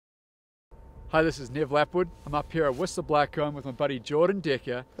Hi, this is Nev Lapwood. I'm up here at Whistler Blackcomb with my buddy Jordan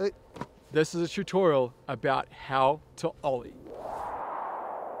Decker. Hey. This is a tutorial about how to ollie.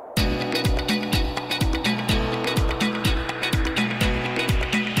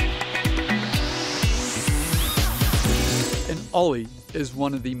 An ollie is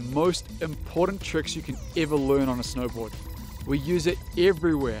one of the most important tricks you can ever learn on a snowboard. We use it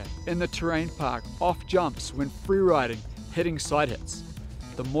everywhere, in the terrain park, off jumps, when freeriding, hitting side hits.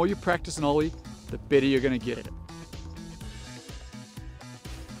 The more you practice an ollie, the better you're going to get at it.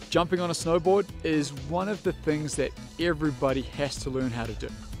 Jumping on a snowboard is one of the things that everybody has to learn how to do.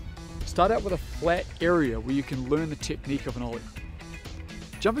 Start out with a flat area where you can learn the technique of an ollie.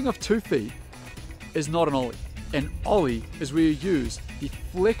 Jumping off 2 feet is not an ollie. An ollie is where you use the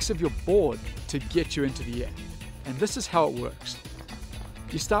flex of your board to get you into the air. And this is how it works.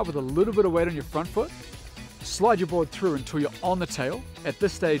 You start with a little bit of weight on your front foot, slide your board through until you're on the tail. At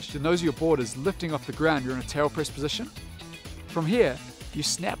this stage, the nose of your board is lifting off the ground, you're in a tail press position. From here, you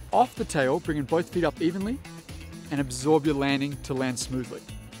snap off the tail, bringing both feet up evenly, and absorb your landing to land smoothly.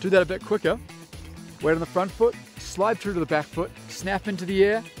 Do that a bit quicker. Weight on the front foot, slide through to the back foot, snap into the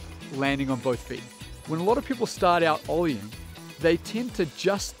air, landing on both feet. When a lot of people start out ollieing, they tend to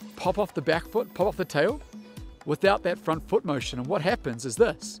just pop off the back foot, pop off the tail, without that front foot motion. And what happens is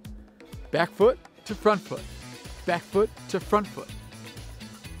this: back foot to front foot, back foot to front foot.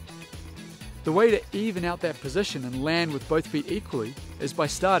 The way to even out that position and land with both feet equally is by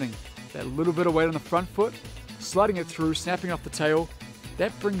starting that little bit of weight on the front foot, sliding it through, snapping off the tail.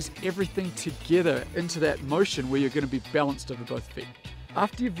 That brings everything together into that motion where you're going to be balanced over both feet.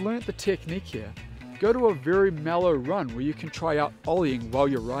 After you've learnt the technique here, go to a very mellow run where you can try out ollieing while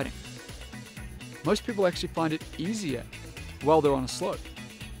you're riding. Most people actually find it easier while they're on a slope.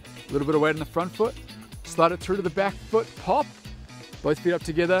 A little bit of weight on the front foot, slide it through to the back foot, pop, both feet up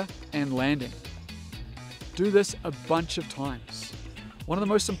together, and landing. Do this a bunch of times. One of the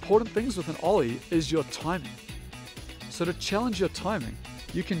most important things with an ollie is your timing. So to challenge your timing,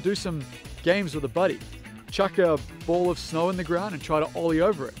 you can do some games with a buddy. Chuck a ball of snow in the ground and try to ollie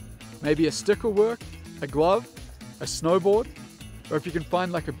over it. Maybe a stick will work, a glove, a snowboard, or if you can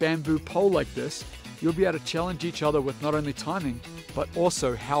find like a bamboo pole like this, you'll be able to challenge each other with not only timing, but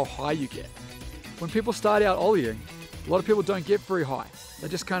also how high you get. When people start out ollieing, a lot of people don't get very high. They're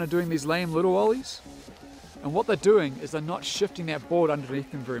just kind of doing these lame little ollies. And what they're doing is they're not shifting that board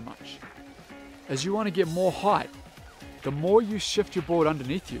underneath them very much. As you want to get more height, the more you shift your board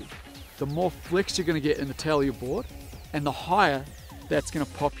underneath you, the more flex you're going to get in the tail of your board, and the higher that's going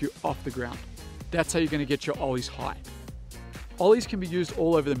to pop you off the ground. That's how you're going to get your ollies high. Ollies can be used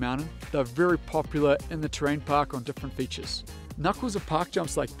all over the mountain. They're very popular in the terrain park on different features. Knuckles of park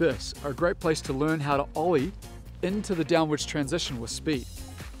jumps like this are a great place to learn how to ollie into the downwards transition with speed.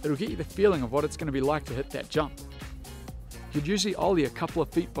 It'll get you the feeling of what it's going to be like to hit that jump. You'd usually ollie a couple of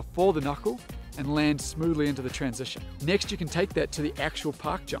feet before the knuckle and land smoothly into the transition. Next, you can take that to the actual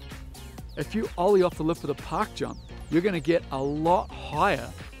park jump. If you ollie off the lip of the park jump, you're going to get a lot higher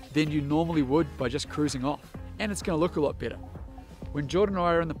than you normally would by just cruising off, and it's going to look a lot better. When Jordan and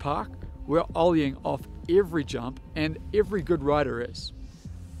I are in the park, we're ollieing off every jump, and every good rider is.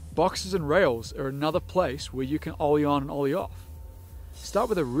 Boxes and rails are another place where you can ollie on and ollie off. Start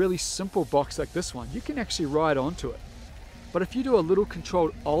with a really simple box like this one. You can actually ride onto it. But if you do a little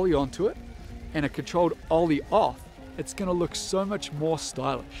controlled ollie onto it and a controlled ollie off, it's going to look so much more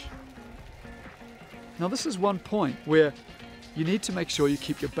stylish. Now this is one point where you need to make sure you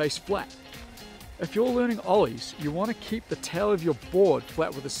keep your base flat. If you're learning ollies, you want to keep the tail of your board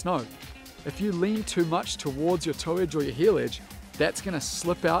flat with the snow. If you lean too much towards your toe edge or your heel edge, that's going to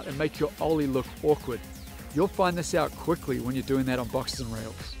slip out and make your ollie look awkward. You'll find this out quickly when you're doing that on boxes and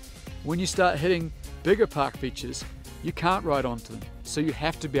rails. When you start hitting bigger park features, you can't ride onto them, so you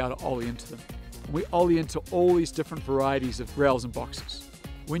have to be able to ollie into them. And we ollie into all these different varieties of rails and boxes.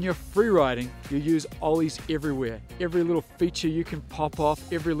 When you're free riding, you use ollies everywhere. Every little feature you can pop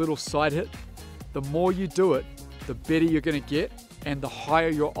off, every little side hit. The more you do it, the better you're going to get and the higher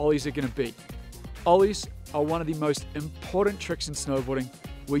your ollies are going to be. Ollies are one of the most important tricks in snowboarding.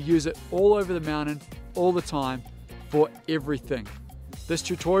 We use it all over the mountain, all the time, for everything. This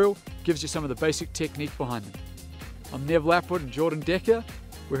tutorial gives you some of the basic technique behind them. I'm Nev Lapwood and Jordan Decker.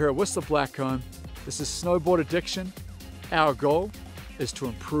 We're here at Whistler Blackcomb. This is Snowboard Addiction. Our goal is to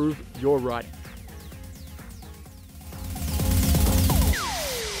improve your riding.